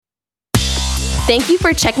Thank you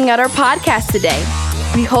for checking out our podcast today.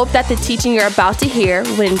 We hope that the teaching you're about to hear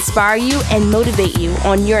will inspire you and motivate you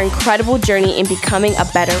on your incredible journey in becoming a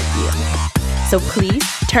better you. So please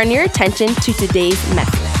turn your attention to today's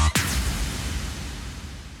message.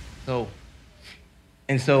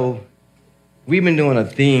 So we've been doing a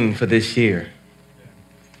theme for this year.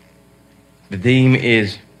 The theme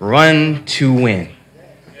is Run to Win.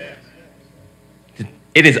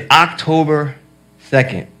 It is October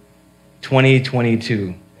 2nd,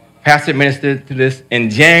 2022. Pastor ministered to this in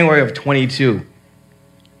January of 22.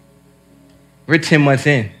 We're 10 months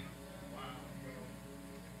in.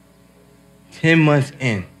 10 months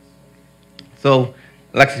in. So,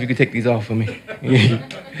 Alexis, you can take these off for me.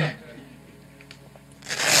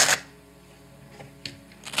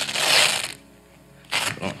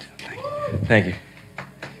 Thank you.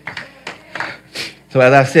 So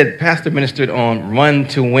as I said, Pastor ministered on Run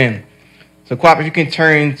to Win. So Quap, if you can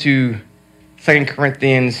turn to 2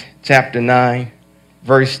 Corinthians chapter 9,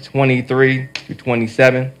 verse 23 to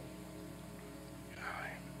 27.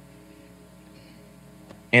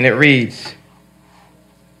 And it reads,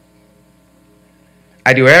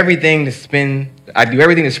 I do everything to spread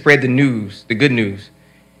the news, the good news,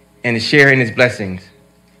 and to share in his blessings.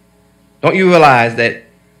 Don't you realize that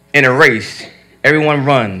in a race, everyone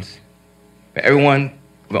runs, but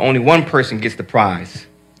only one person gets the prize.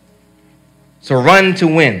 So run to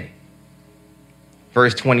win.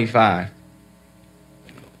 Verse 25.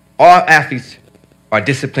 All athletes are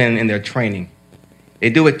disciplined in their training. They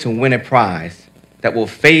do it to win a prize that will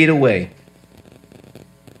fade away.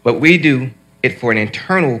 But we do it for an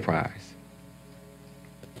eternal prize.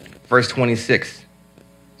 Verse 26.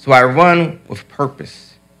 So I run with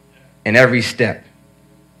purpose in every step.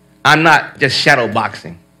 I'm not just shadow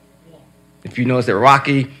boxing. If you notice that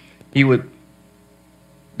Rocky, he would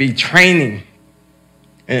be training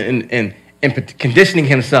and conditioning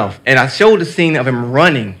himself. And I showed the scene of him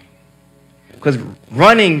running, because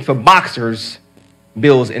running for boxers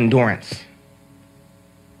builds endurance.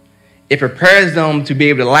 It prepares them to be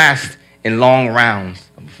able to last in long rounds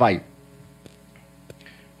of a fight.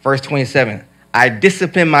 Verse 27, I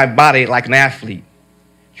discipline my body like an athlete,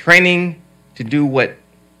 training to do what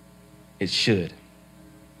it should.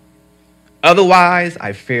 Otherwise,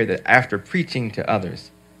 I fear that after preaching to others,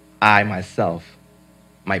 I myself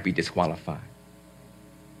might be disqualified.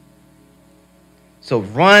 So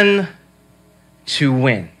run to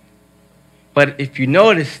win. But if you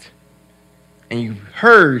noticed and you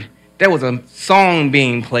heard, there was a song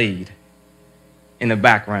being played in the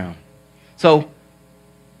background. So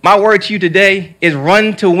my word to you today is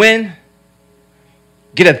run to win.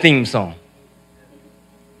 Get a theme song.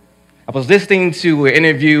 I was listening to an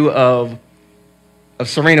interview of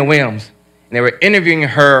Serena Williams, and they were interviewing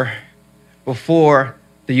her before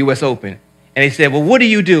the U.S. Open. And they said, well, what do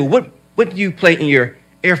you do? What do you play in your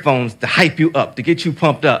earphones to hype you up, to get you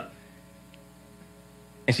pumped up?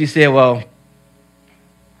 And she said, well,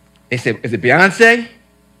 they said, is it Beyonce?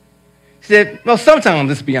 She said, well,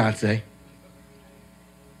 sometimes it's Beyonce.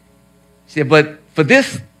 She said, but for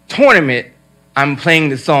this tournament, I'm playing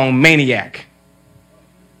the song Maniac.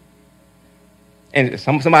 And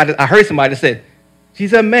I heard somebody that said,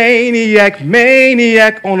 she's a maniac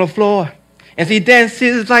on the floor. And she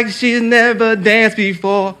dances like she's never danced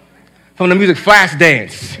before. From the music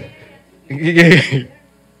Flashdance.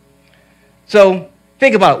 So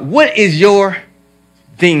think about it. What is your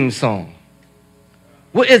theme song?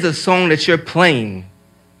 What is a song that you're playing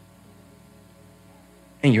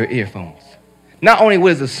in your earphones? Not only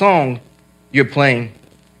what is the song you're playing,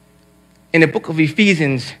 in the book of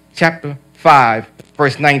Ephesians, chapter 5,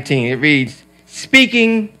 verse 19, it reads,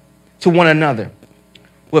 speaking to one another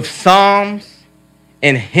with psalms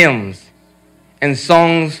and hymns and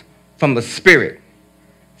songs from the Spirit.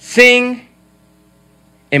 Sing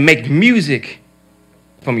and make music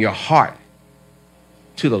from your heart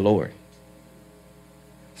to the Lord.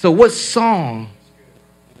 So what song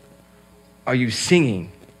are you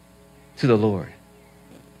singing to the Lord?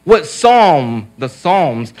 What psalm, the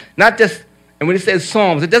Psalms, not just, and when it says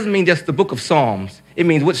Psalms, it doesn't mean just the book of Psalms. It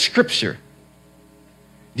means what scripture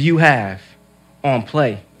do you have on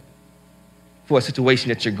play for a situation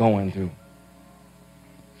that you're going through?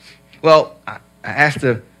 Well, I asked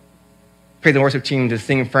the praise and worship team to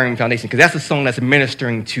sing Firm Foundation because that's a song that's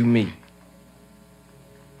ministering to me.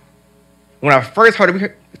 When I first heard it, we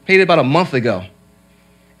played it about a month ago.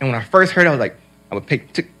 And when I first heard it, I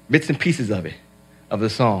took bits and pieces of it, of the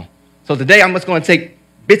song. So today I'm just going to take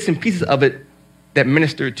bits and pieces of it that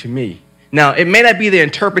ministered to me. Now, it may not be the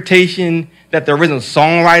interpretation that the original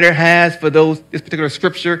songwriter has for this particular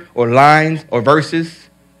scripture or lines or verses,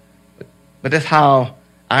 but but that's how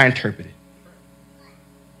I interpret it.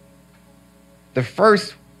 The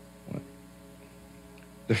first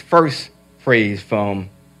phrase from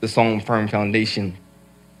the song Firm Foundation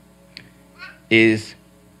is,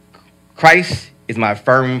 Christ is my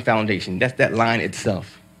firm foundation. That's that line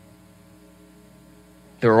itself.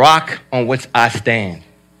 The rock on which I stand.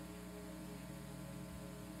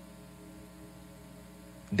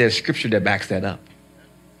 There's scripture that backs that up.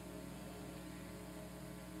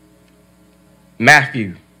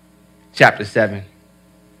 Matthew chapter 7,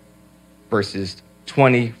 verses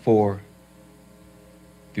 24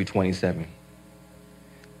 through 27. It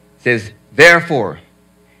says, therefore,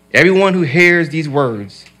 everyone who hears these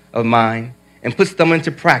words of mine and puts them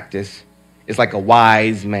into practice is like a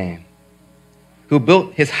wise man who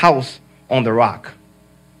built his house on the rock.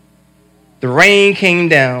 The rain came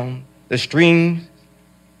down, the streams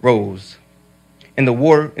rose, and the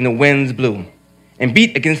winds blew and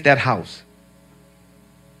beat against that house.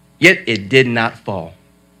 Yet it did not fall,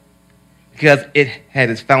 because it had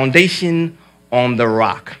its foundation on the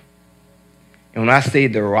rock. And when I say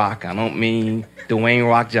the rock, I don't mean Dwayne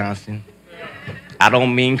Rock Johnson. I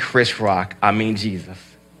don't mean Chris Rock. I mean Jesus.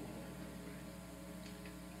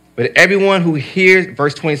 But everyone who hears,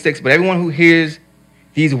 verse 26, but everyone who hears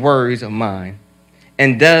these words of mine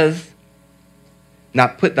and does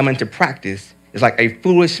not put them into practice is like a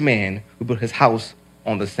foolish man who built his house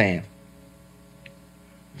on the sand.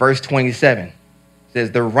 Verse 27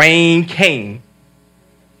 says, the rain came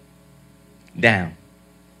down.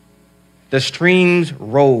 The streams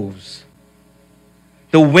rose.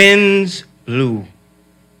 The winds blew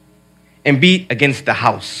and beat against the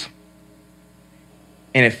house.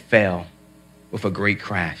 And it fell with a great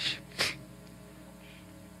crash.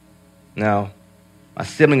 Now, my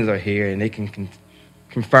siblings are here and they can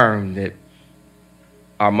confirm that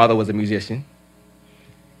our mother was a musician.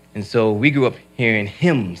 And so we grew up hearing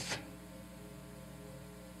hymns.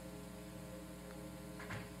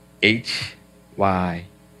 HYMNS.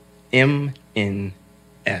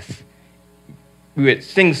 We would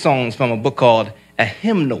sing songs from a book called A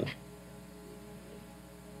Hymnal.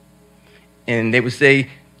 And they would say,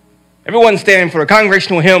 everyone stand for a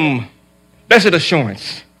congregational hymn, Blessed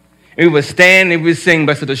Assurance. And we would stand and we would sing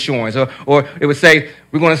Blessed Assurance. Or it would say,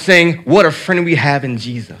 we're going to sing, What a Friend We Have in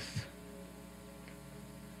Jesus.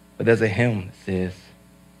 But there's a hymn that says,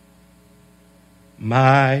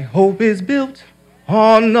 my hope is built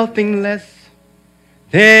on nothing less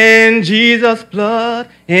than Jesus' blood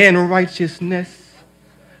and righteousness.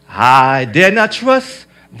 I dare not trust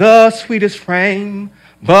the sweetest frame,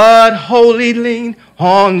 but wholly lean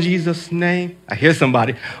on Jesus' name. I hear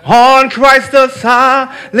somebody. On Christ the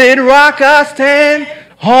solid rock I stand.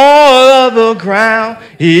 All of the ground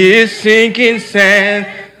is sinking sand.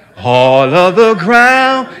 All of the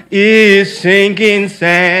ground is sinking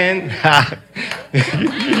sand.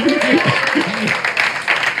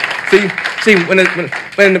 See, when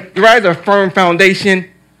the rise of a firm foundation,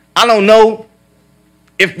 I don't know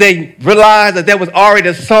if they realized that there was already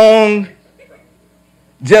a song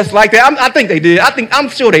just like that. I think they did. I'm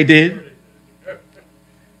sure they did.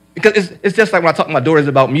 Because it's just like when I talk to my daughters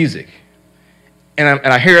about music. And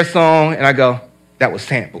I hear a song and I go, that was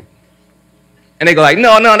sampled. And they go like,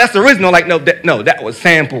 no, that's the original. Like, no, that was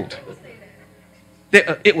sampled.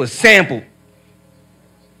 It was sampled.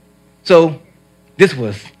 So this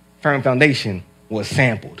was Firm Foundation was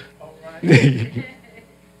sampled.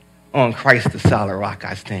 On Christ the solid rock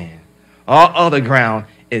I stand. All other ground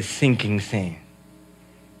is sinking sand.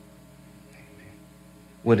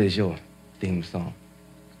 What is your theme song?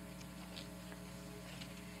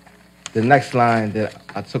 The next line that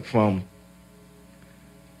I took from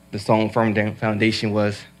the song Firm Foundation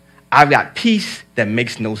was, I've got peace that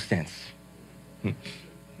makes no sense.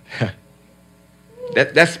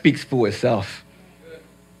 that speaks for itself.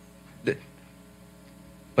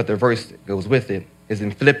 But the verse that goes with it is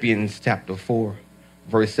in Philippians chapter 4,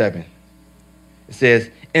 verse 7. It says,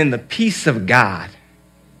 in the peace of God,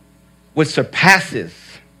 which surpasses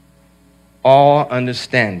all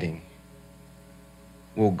understanding,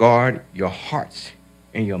 will guard your hearts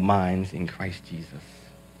and your minds in Christ Jesus.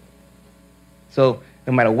 So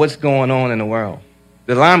no matter what's going on in the world,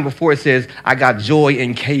 the line before it says, I got joy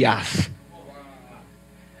in chaos.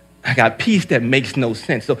 I got peace that makes no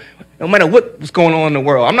sense. So no matter what's going on in the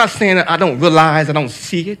world, I'm not saying that I don't realize, I don't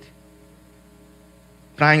see it,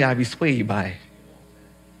 but I ain't got to be swayed by it.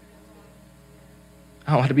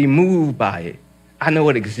 I don't have to be moved by it. I know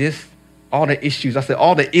it exists. All the issues, I said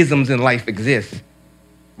all the isms in life exist.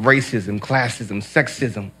 Racism, classism,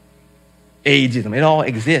 sexism, ageism, it all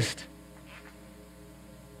exists.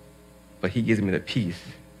 But he gives me the peace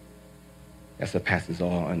that surpasses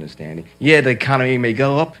all understanding. Yeah, the economy may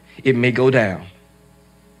go up, it may go down.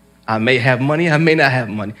 I may have money, I may not have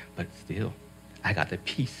money, but still, I got the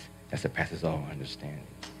peace that surpasses all understanding.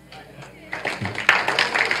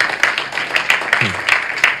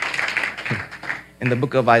 In the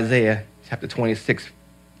book of Isaiah, chapter 26,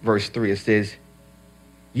 verse 3, it says,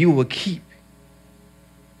 you will keep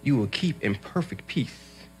in perfect peace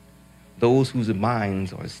those whose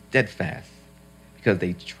minds are steadfast because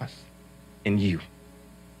they trust in you.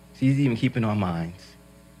 See, he's even keeping our minds.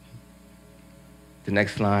 The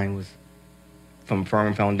next line was from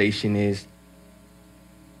Firm Foundation is,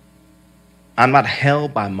 I'm not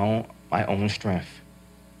held by my own strength.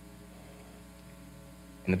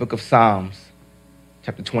 In the book of Psalms,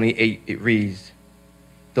 chapter 28, it reads,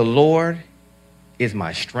 the Lord is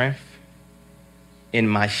my strength and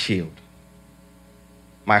my shield.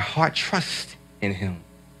 My heart trusts in him,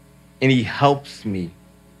 and he helps me.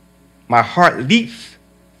 My heart leaps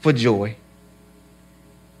for joy,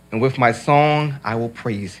 and with my song, I will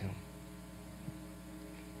praise him.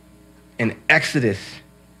 In Exodus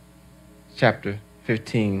chapter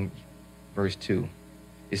 15, verse 2,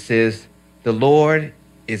 it says, the Lord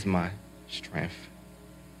is my strength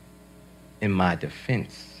and my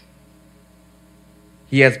defense.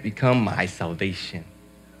 He has become my salvation.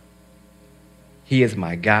 He is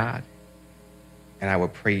my God, and I will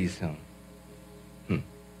praise him.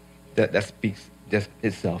 That speaks just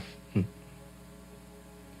itself.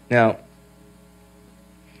 Now,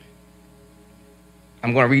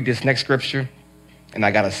 I'm going to read this next scripture, and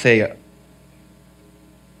I got to say,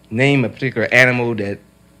 name a particular animal that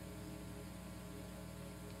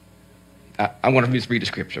I'm going to just read the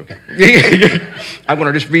scripture, okay? I'm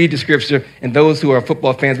going to just read the scripture, and those who are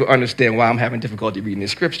football fans will understand why I'm having difficulty reading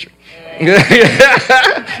this scripture.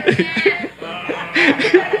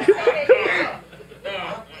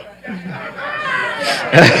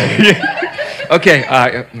 Okay, all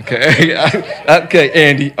right, okay,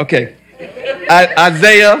 Andy, okay.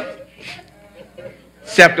 Isaiah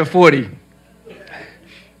chapter 40,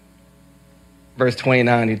 verse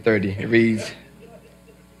 29 and 30, it reads,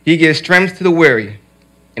 he gives strength to the weary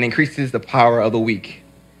and increases the power of the weak.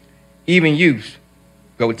 Even youths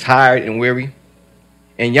grow tired and weary,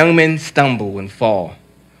 and young men stumble and fall.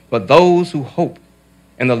 But those who hope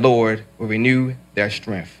in the Lord will renew their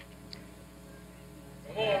strength.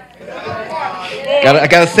 I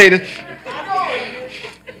gotta say this.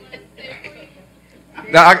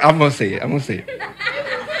 No, I'm gonna say it.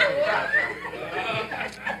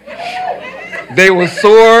 They will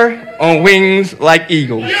soar on wings like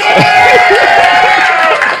eagles.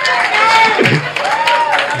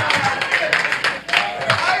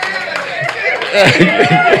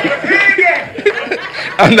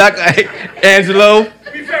 I'm not going to, Angelo.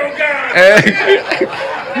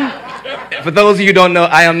 For those of you who don't know,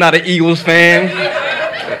 I am not an Eagles fan.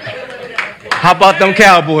 How about them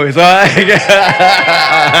Cowboys, all right?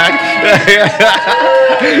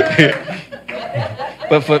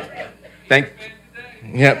 But today,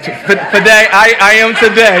 I am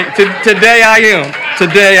today. Today I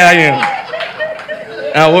am.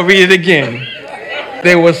 I will read it again.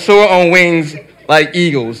 They will soar on wings like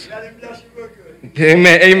eagles.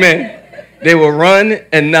 Amen. They will run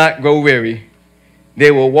and not grow weary. They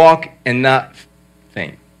will walk and not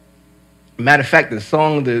faint. Matter of fact,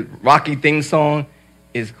 the Rocky theme song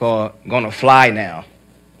is called Gonna Fly Now.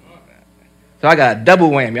 So I got a double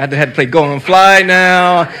whammy. I had to play Gonna Fly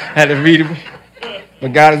Now. I had to read it.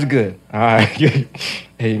 But God is good. All right.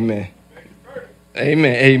 Amen. All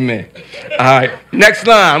right. Next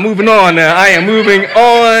line. Moving on now. I am moving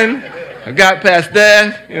on. I got past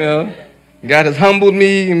that. God has humbled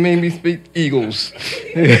me and made me speak eagles.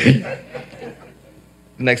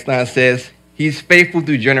 The next line says, he's faithful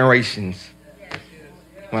through generations.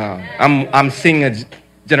 Wow. I'm seeing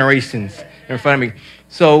generations in front of me.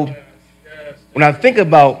 So when I think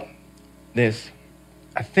about this,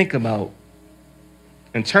 I think about,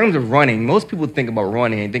 in terms of running, most people think about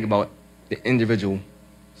running and think about the individual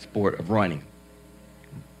sport of running.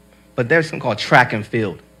 But there's something called track and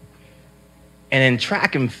field. And in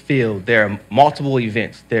track and field, there are multiple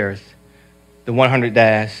events. There's the 100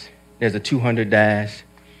 dash, there's the 200 dash,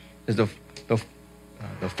 there's the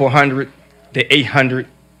 400, the 800,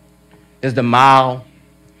 there's the mile,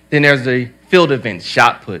 then there's the field events,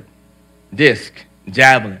 shot put, disc,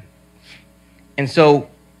 javelin. And so,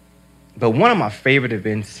 but one of my favorite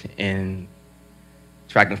events in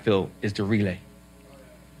track and field is the relay.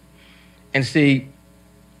 And see,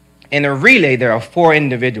 in a relay, there are 4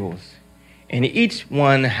 individuals, and each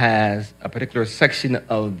one has a particular section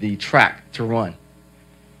of the track to run.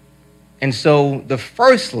 And so the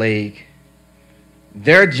first leg,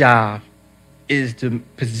 their job is to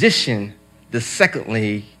position the second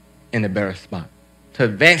leg in a better spot, to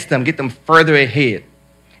advance them, get them further ahead.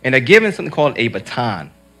 And they're given something called a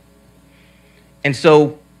baton. And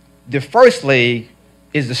so the first leg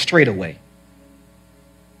is the straightaway.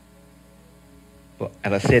 But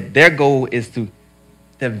as I said, their goal is to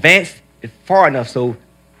advance it far enough so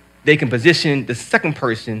they can position the second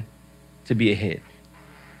person to be ahead.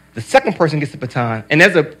 The second person gets the baton, and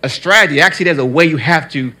there's a strategy. Actually, there's a way you have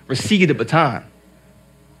to receive the baton.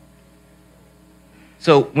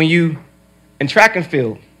 So when you, in track and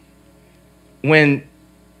field, when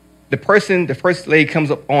the first leg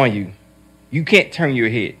comes up on you, you can't turn your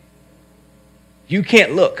head. You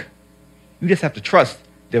can't look. You just have to trust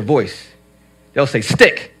their voice. They'll say,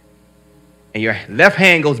 stick. And your left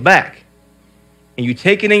hand goes back. And you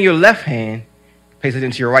take it in your left hand, place it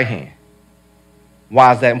into your right hand.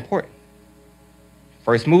 Why is that important?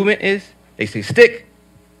 First movement is, they say stick.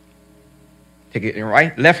 Take it in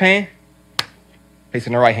your left hand, place it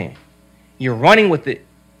in the right hand. You're running with it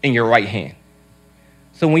in your right hand.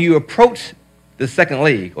 So when you approach the second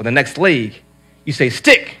leg or the next leg, you say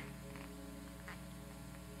stick.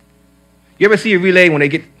 You ever see a relay when they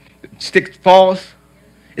get stick falls?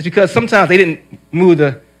 It's because sometimes they didn't move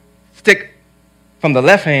the stick from the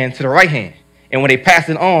left hand to the right hand. And when they pass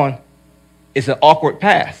it on, it's an awkward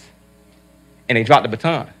pass. And they drop the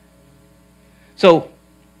baton. So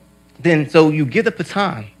you give the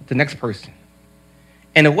baton to the next person.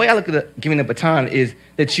 And the way I look at giving the baton is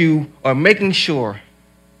that you are making sure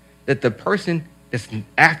that the person that's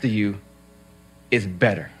after you is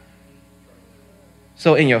better.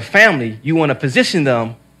 So in your family, you want to position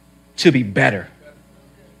them to be better.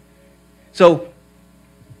 So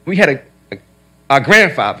we had our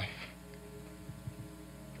grandfather.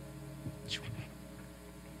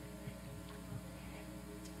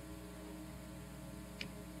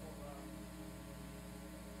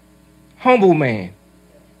 Humble man.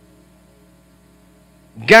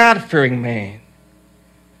 God-fearing man.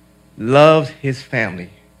 Loved his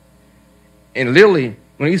family. And literally,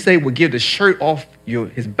 when you say would give the shirt off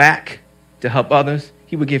his back to help others,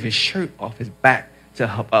 he would give his shirt off his back to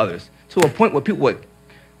help others. To a point where people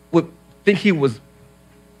would think he was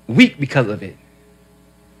weak because of it.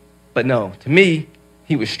 But no, to me,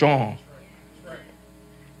 he was strong.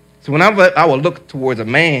 So whenever I would look towards a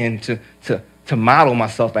man to model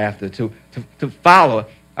myself after, to follow,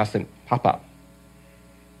 I said, Pop-Pop.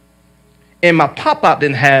 And my Pop-Pop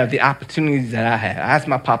didn't have the opportunities that I had. I asked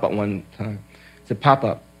my Pop-Pop one time, I said,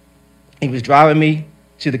 Pop-Pop. He was driving me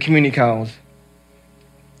to the community college.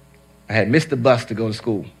 I had missed the bus to go to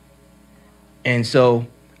school. And so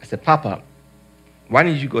I said, Pop-Pop, why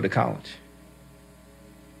didn't you go to college?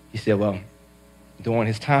 He said, well, during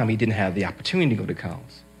his time, he didn't have the opportunity to go to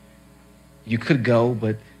college. You could go,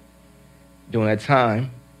 but during that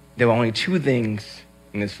time, there were only two things,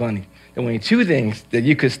 and it's funny, there were only two things that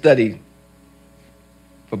you could study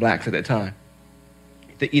for blacks at that time.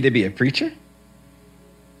 To either be a preacher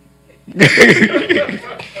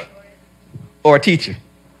or a teacher.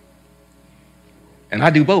 And I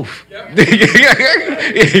do both. Yep.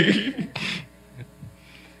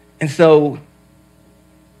 And so,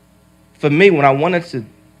 for me, when I wanted to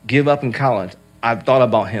give up in college, I thought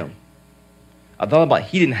about him. I thought about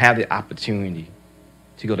he didn't have the opportunity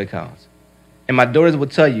to go to college. And my daughters will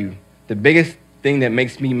tell you, the biggest thing that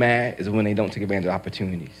makes me mad is when they don't take advantage of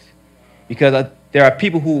opportunities. Because there are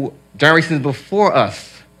people who, generations before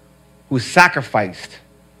us, who sacrificed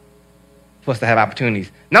for us to have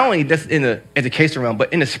opportunities. Not only just in the education realm,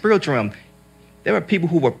 but in the spiritual realm. There were people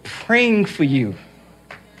who were praying for you.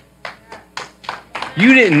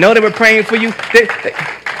 You didn't know they were praying for you. There's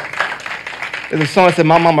a song that said,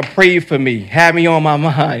 my mama prayed for me, had me on my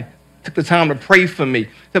mind, took the time to pray for me.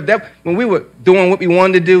 So when we were doing what we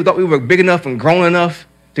wanted to do, thought we were big enough and grown enough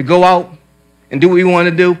to go out and do what we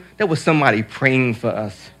wanted to do, there was somebody praying for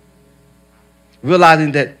us.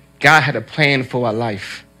 Realizing that God had a plan for our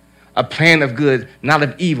life, a plan of good, not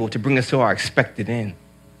of evil, to bring us to our expected end.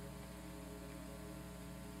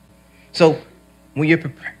 So when you're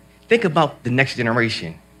prepared, think about the next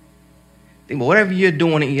generation. Think about whatever you're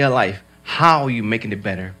doing in your life, how are you making it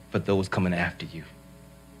better for those coming after you?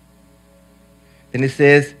 Then it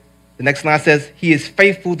says, the next line says, he is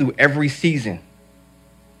faithful through every season.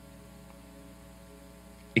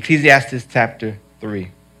 Ecclesiastes chapter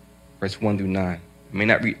 3, verse 1 through 9. I may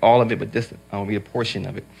not read all of it, but I'll read a portion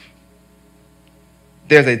of it.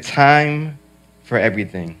 There's a time for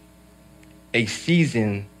everything, a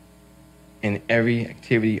season in every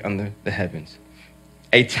activity under the heavens,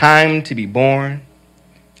 a time to be born,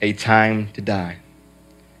 a time to die,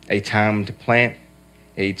 a time to plant,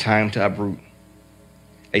 a time to uproot,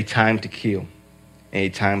 a time to kill, and a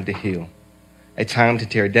time to heal, a time to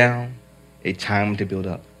tear down, a time to build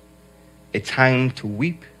up, a time to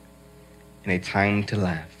weep, and a time to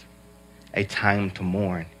laugh, a time to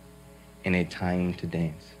mourn, and a time to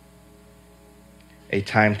dance, a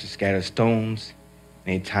time to scatter stones,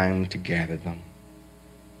 and a time to gather them,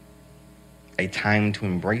 a time to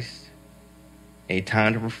embrace, a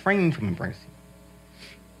time to refrain from embracing,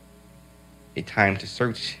 a time to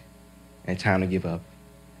search, and a time to give up,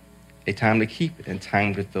 a time to keep, and a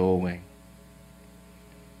time to throw away.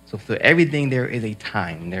 So for everything, there is a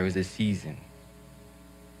time, there is a season.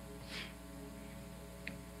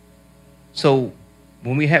 So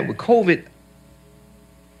when we had with COVID,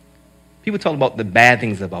 people talk about the bad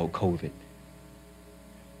things about COVID.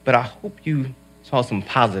 But I hope you saw some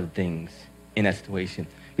positive things in that situation,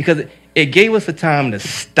 because it gave us a time to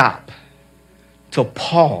stop, to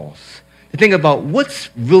pause, to think about what's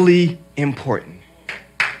really important.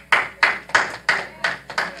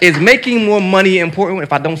 Is making more money important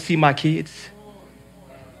if I don't see my kids?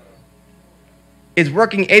 Is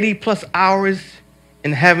working 80 plus hours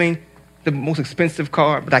and having the most expensive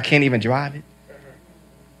car, but I can't even drive it,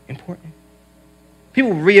 important?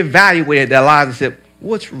 People reevaluated their lives and said,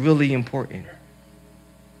 what's really important?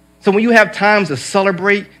 So when you have times to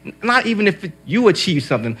celebrate, not even if you achieve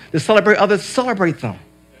something, to celebrate others, celebrate them.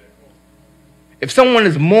 If someone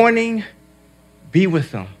is mourning, be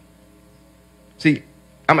with them. See,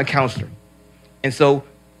 I'm a counselor. And so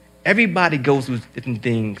everybody goes through different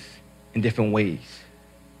things in different ways.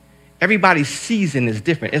 Everybody's season is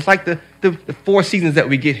different. It's like the 4 seasons that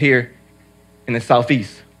we get here in the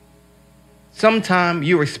Southeast. Sometime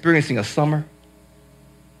you're experiencing a summer,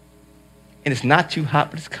 and it's not too hot,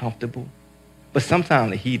 but it's comfortable. But sometimes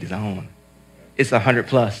the heat is on. It's 100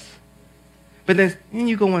 plus. But then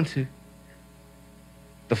you go into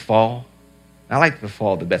the fall. I like the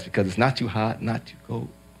fall the best because it's not too hot, not too cold.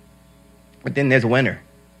 But then there's winter,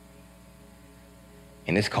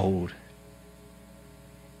 and it's cold.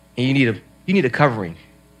 And you need a covering.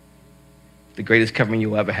 The greatest covering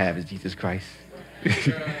you'll ever have is Jesus Christ.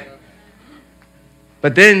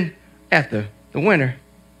 But then after the winter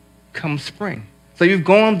comes spring. So you've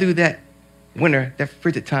gone through that winter, that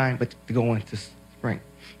frigid time, but you go into spring.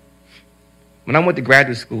 When I went to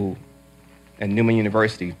graduate school at Newman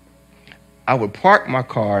University, I would park my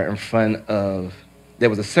car in front of, there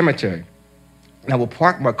was a cemetery, and I would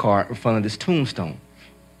park my car in front of this tombstone.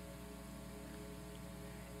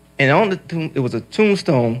 And on the tomb, it was a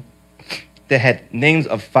tombstone that had names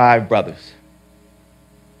of 5 brothers.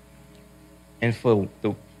 And for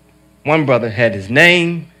the one brother had his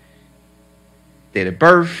name, date of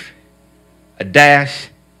birth, a dash,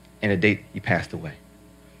 and a date he passed away.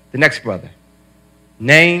 The next brother,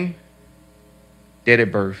 name, date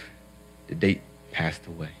of birth, the date passed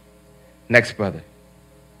away. Next brother,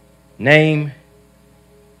 name,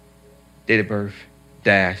 date of birth,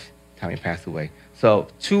 dash, time he passed away. So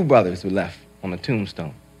 2 brothers were left on the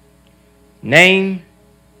tombstone. Name,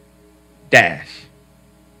 dash.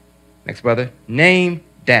 Next brother, name,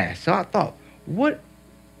 dash. So I thought, I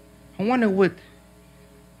wonder what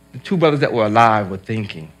the 2 brothers that were alive were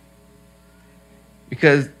thinking.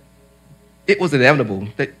 Because it was inevitable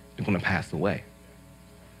that they're going to pass away.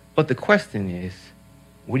 But the question is,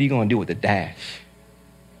 what are you going to do with the dash?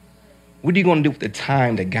 What are you going to do with the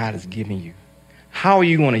time that God has given you? How are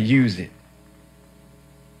you going to use it?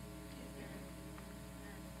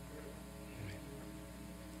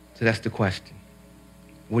 So that's the question.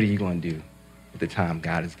 What are you going to do with the time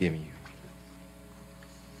God has given you?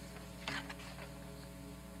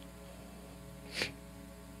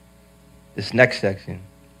 This next section,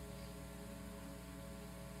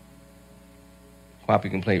 Poppy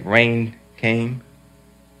can play Rain Came.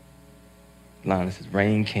 Line that says,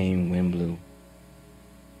 rain came, wind blew.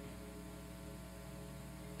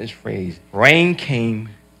 This phrase, rain came,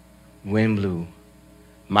 wind blew.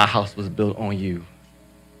 My house was built on you.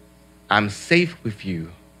 I'm safe with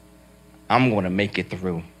you. I'm going to make it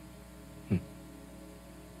through.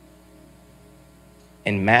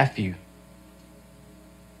 In Matthew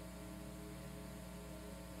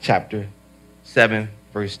chapter 7,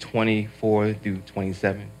 verse 24 through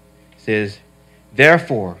 27, it says,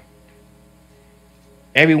 therefore,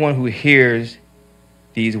 everyone who hears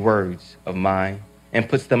these words of mine and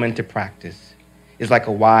puts them into practice is like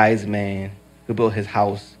a wise man who built his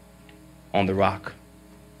house on the rock.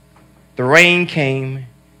 The rain came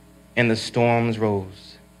and the storms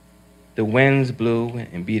rose. The winds blew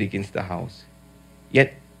and beat against the house.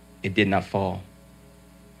 Yet it did not fall,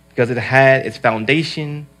 because it had its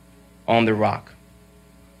foundation on the rock.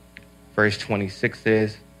 Verse 26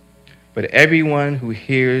 says, "But everyone who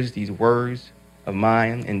hears these words of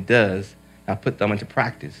mine and does not put them into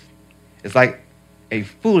practice is like a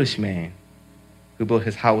foolish man who built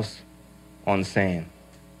his house on sand."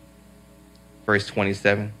 Verse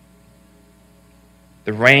 27,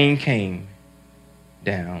 "The rain came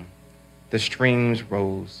down, the streams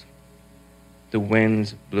rose, the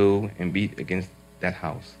winds blew and beat against that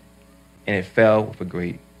house, and it fell with a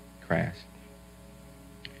great crash."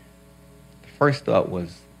 The first thought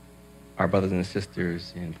was our brothers and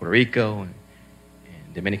sisters in Puerto Rico and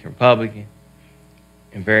Dominican Republic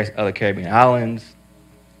and various other Caribbean islands,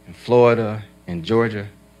 in Florida and Georgia,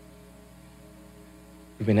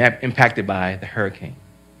 who've been impacted by the hurricane.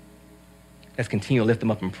 Let's continue to lift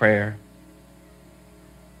them up in prayer.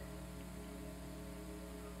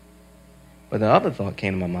 But the other thought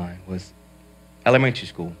came to my mind was elementary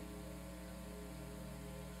school.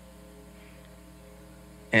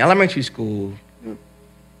 In elementary school,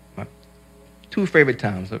 my two favorite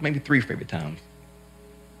times, or maybe three favorite times,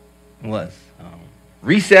 was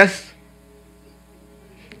recess,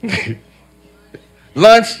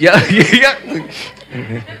 lunch, yeah.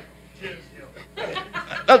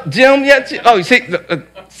 Gym, yeah. Oh, see,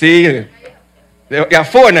 got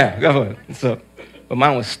four now. Got four. So, but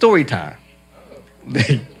mine was story time.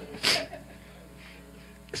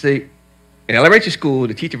 See, in elementary school,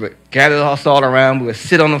 the teacher would gather us all around. We would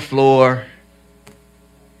sit on the floor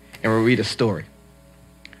and we'd read a story.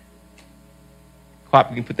 Quap,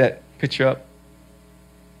 you can put that picture up.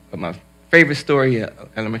 But my favorite story in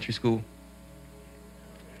elementary school.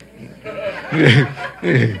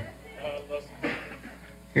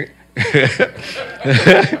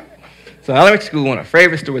 So in elementary school, one of my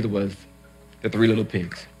favorite stories was The Three Little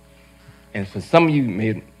Pigs. And for some of you,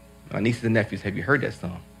 maybe my nieces and nephews, have you heard that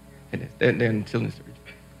song? They're in the children's service.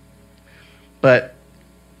 But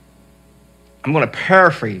I'm going to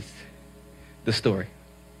paraphrase the story.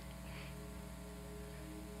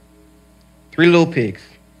 Three little pigs.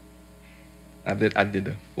 I did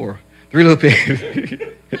the three little pigs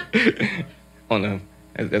on the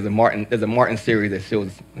there's a Martin series that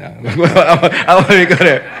shows. I want to go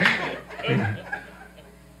there.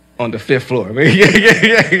 On the fifth floor.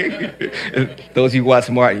 Those of you who watch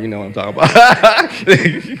Martin, you know what I'm talking about.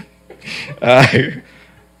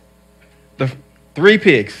 The three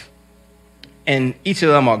pigs, and each of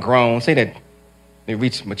them are grown. Say that they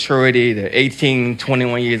reach maturity, they're 18,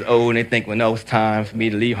 21 years old, and they think, well, no, it's time for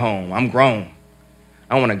me to leave home. I'm grown.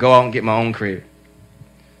 I want to go out and get my own crib.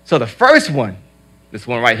 So the first one, this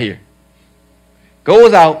one right here,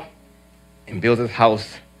 goes out and builds his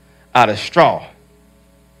house out of straw.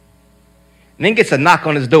 And then gets a knock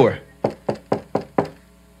on his door.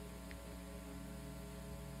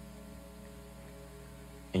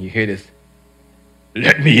 And you hear this,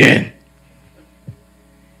 "Let me in."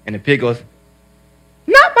 And the pig goes,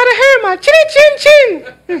 "Not by the hair of my chinny chin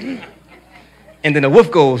chin." And then the wolf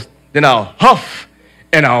goes, "Then I'll huff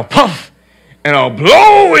and I'll puff and I'll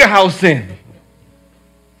blow your house in."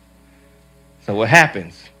 So what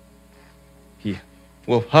happens?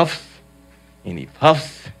 Wolf huffs and he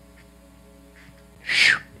puffs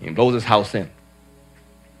and blows his house in.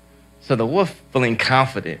 So the wolf, feeling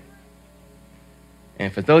confident,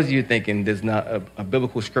 and for those of you thinking there's not a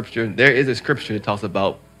biblical scripture, there is a scripture that talks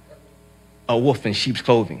about a wolf in sheep's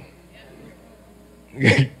clothing.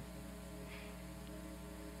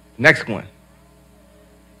 Next one,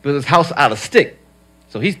 built his house out of stick.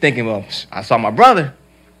 So he's thinking, well, I saw my brother,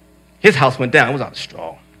 his house went down, it was out of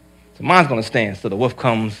straw. So mine's gonna stand. So the wolf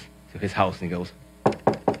comes to his house and he goes,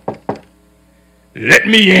 "Let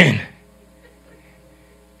me in."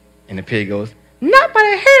 And the pig goes, "Not by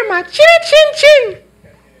the hair of my chin chin chin."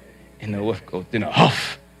 And the wolf goes, "Then I'll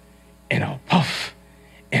huff and I'll puff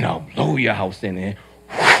and I'll blow your house in." And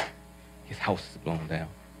whoosh, his house is blown down.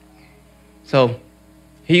 So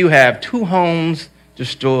here you have two homes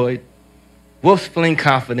destroyed. Wolf's feeling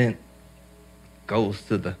confident, goes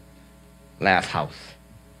to the last house.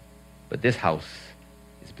 But this house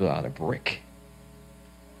is built out of brick.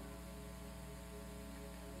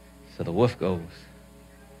 So the wolf goes,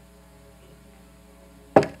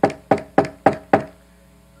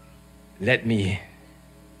 "Let me in."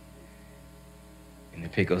 And the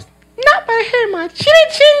pig goes, "Not by the hair of my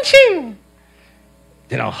chinny chin chin."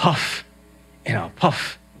 Then I'll huff and I'll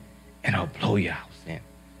puff and I'll blow your house in.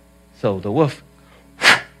 So the wolf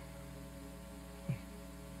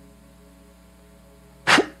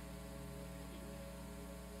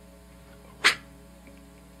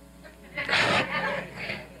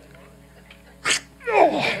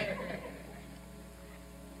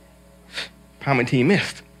Palmentine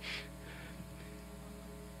missed.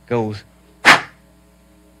 goes,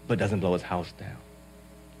 but doesn't blow his house down.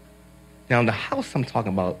 Now, the house I'm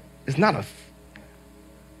talking about is not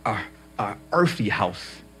a earthly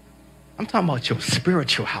house. I'm talking about your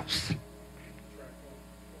spiritual house.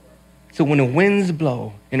 So when the winds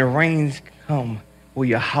blow and the rains come, will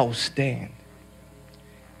your house stand?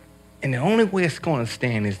 And the only way it's going to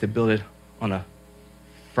stand is to build it on a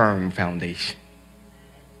firm foundation.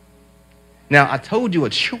 Now, I told you a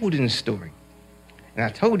children's story. And I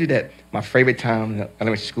told you that my favorite time in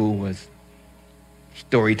elementary school was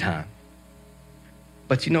story time.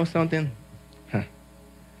 But you know something?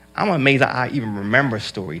 I'm amazed that I even remember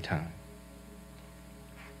story time.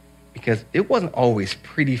 Because it wasn't always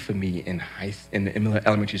pretty for me in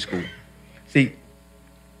elementary school. See,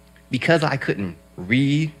 because I couldn't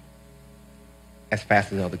read as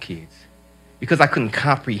fast as other kids, because I couldn't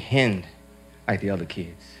comprehend like the other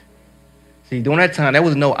kids. See, during that time, there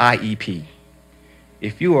was no IEP.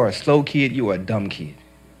 If you were a slow kid, you were a dumb kid.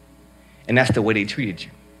 And that's the way they treated you.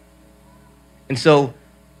 And so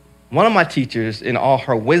one of my teachers, in all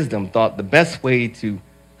her wisdom, thought the best way to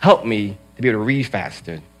help me to be able to read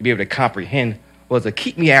faster, to be able to comprehend, was to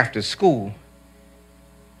keep me after school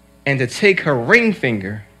and to take her ring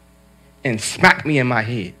finger and smack me in my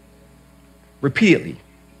head repeatedly.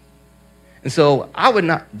 And so I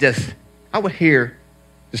would hear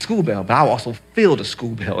the school bell, but I would also feel the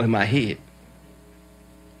school bell in my head.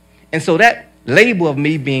 And so that label of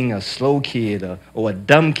me being a slow kid or a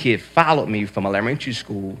dumb kid followed me from elementary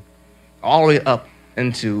school all the way up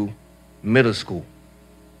into middle school.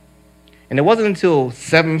 And it wasn't until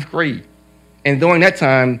 7th grade. And during that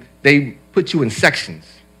time, they put you in sections.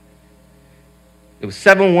 It was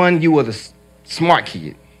 7-1, you were the smart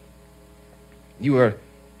kid. You were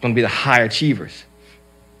going to be the high achievers.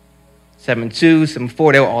 7-2,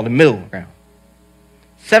 7-4, they were all the middle ground.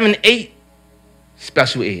 7-8,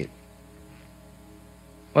 special ed.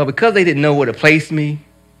 Well, because they didn't know where to place me,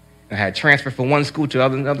 and I had transferred from one school to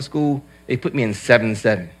another school, they put me in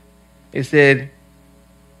 7-7. They said,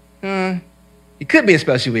 he could be in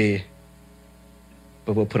special ed,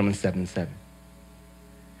 but we'll put him in 7-7.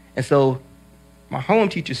 And so my home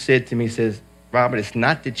teacher said to me, says, Robert, it's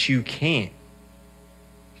not that you can't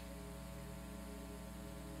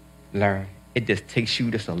learn. It just takes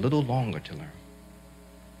you just a little longer to learn.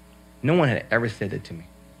 No one had ever said that to me.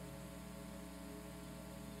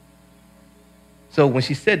 So when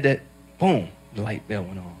she said that, boom, the light bell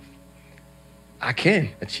went off. I can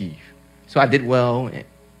achieve. So I did well and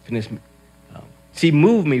finished. She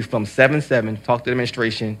moved me from 7-7, talked to the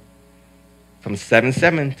administration, from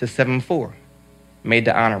 7-7 to 7-4, made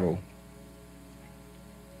the honor roll.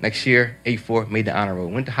 Next year, 8-4, made the honor roll.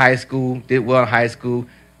 Went to high school, did well in high school.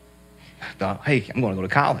 I thought, hey, I'm going to go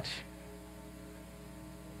to college.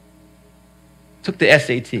 Took the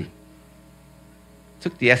SAT.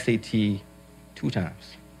 Took the SAT 2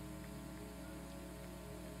 times.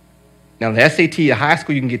 Now, the SAT, the highest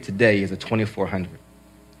score you can get today is a 2,400.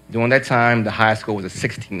 During that time, the highest score was a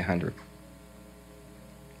 1,600.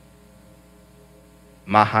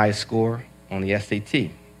 My highest score on the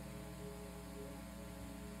SAT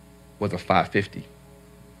was a 550.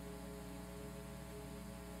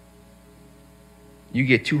 You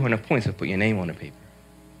get 200 points to put your name on the paper.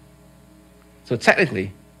 So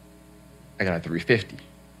technically, I got a 350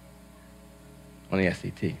 on the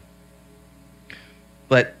SAT.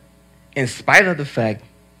 But in spite of the fact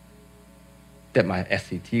that my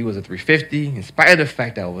SAT was a 350, in spite of the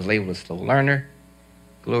fact that I was labeled a slow learner,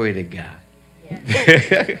 glory to God.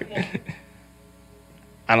 Yeah.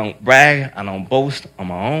 I don't brag, I don't boast on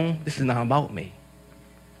my own. This is not about me.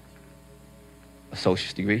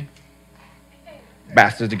 Associate's degree,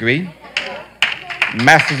 bachelor's degree,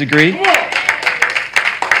 master's degree.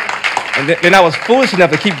 And then I was foolish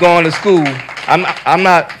enough to keep going to school. I'm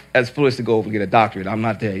not as foolish to go over and get a doctorate. I'm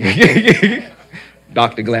not there yet.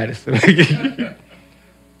 Dr. Gladys.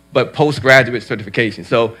 But postgraduate certification.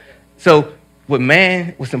 So with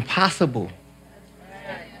man, what's impossible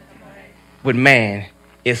with man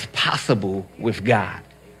is possible with God.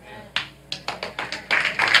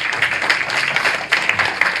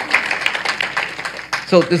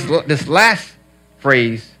 So this last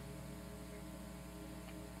phrase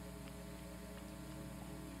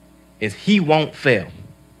is he won't fail.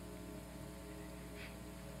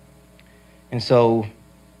 And so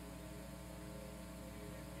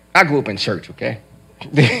I grew up in church, okay?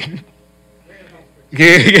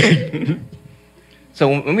 So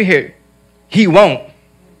when we hear he won't,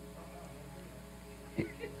 you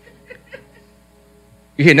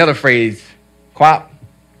hear another phrase, quap,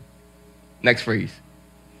 next phrase.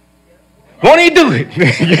 Won't he do it?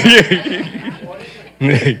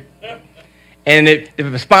 And the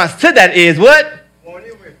response to that is what? Won't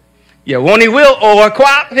he will? Yeah, won't he will, or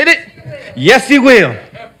Quap, hit it? Yes, he will.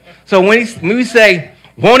 So when we say,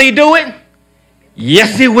 won't he do it?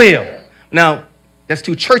 Yes, he will. Now, that's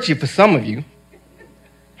too churchy for some of you.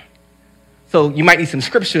 So you might need some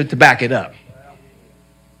scripture to back it up.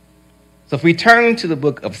 So if we turn to the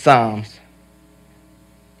book of Psalms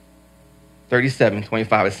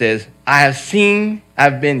 37:25, it says,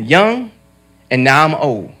 I've been young, and now I'm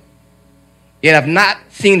old. Yet I've not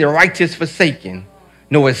seen the righteous forsaken,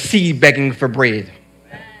 nor a seed begging for bread.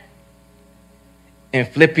 In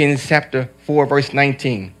Philippians chapter 4, verse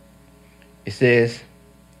 19, it says,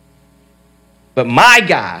 but my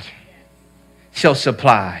God shall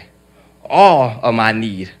supply all of my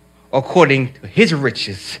need according to his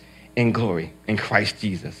riches in glory in Christ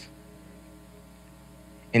Jesus.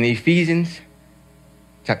 In Ephesians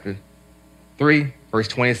chapter 3, verse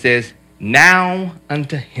 20, it says, now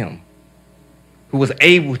unto him who was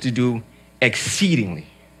able to do exceedingly,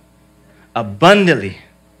 abundantly,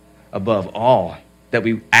 above all that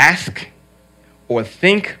we ask or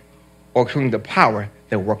think, or according to the power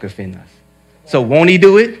that worketh in us. So won't he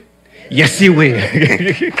do it? Yes, he will.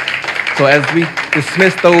 So as we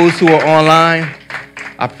dismiss those who are online,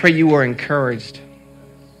 I pray you are encouraged.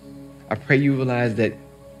 I pray you realize that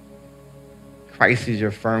Christ is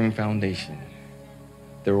your firm foundation,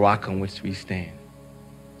 the rock on which we stand.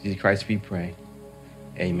 In Jesus Christ we pray.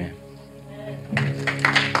 Amen.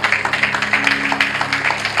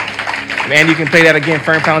 Man, you can play that again,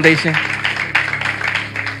 firm foundation.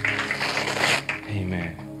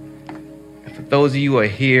 Amen. And for those of you who are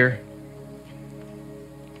here,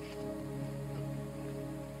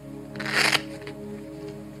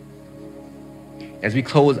 as we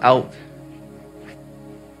close out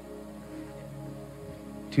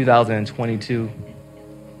 2022,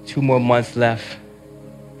 2 more months left,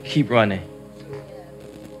 keep running.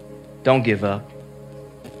 Don't give up.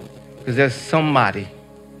 Because there's somebody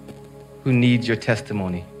who needs your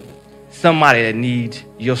testimony. Somebody that needs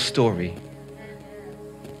your story.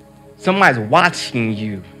 Somebody's watching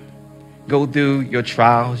you go through your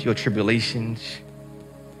trials, your tribulations,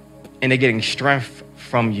 and they're getting strength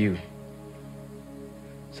from you.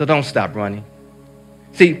 So don't stop running.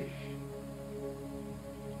 See,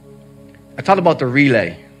 I talked about the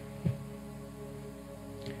relay.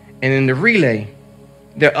 And in the relay,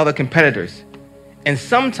 there are other competitors. And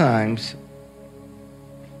sometimes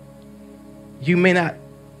you may not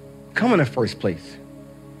come in the first place.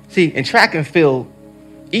 See, in track and field,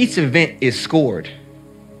 each event is scored.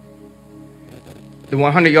 The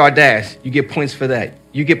 100-yard dash, you get points for that.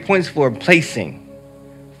 You get points for placing.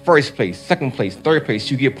 First place, second place, third place,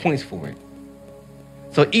 you get points for it.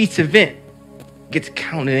 So each event gets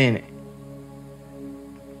counted in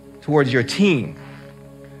towards your team.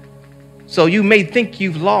 So you may think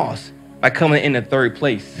you've lost by coming in the third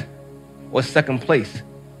place or second place.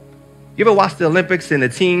 You ever watch the Olympics and the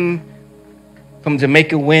team from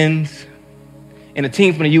Jamaica wins and the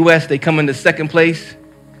team from the U.S., they come into second place?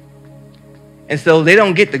 And so they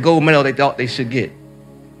don't get the gold medal they thought they should get.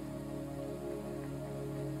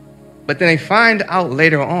 But then they find out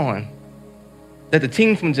later on that the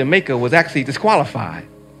team from Jamaica was actually disqualified.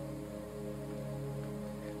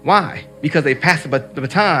 Why? Because they passed the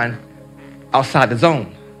baton outside the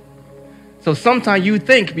zone. So sometimes you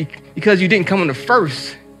think because you didn't come in the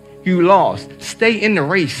first, you lost. Stay in the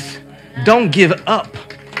race. Don't give up.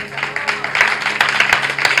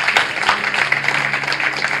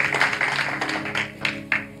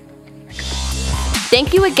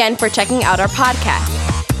 Thank you again for checking out our podcast.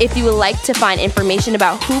 If you would like to find information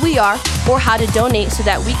about who we are or how to donate so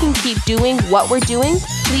that we can keep doing what we're doing,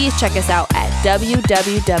 please check us out at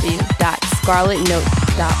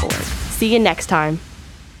www.scarletnote.org. See you next time.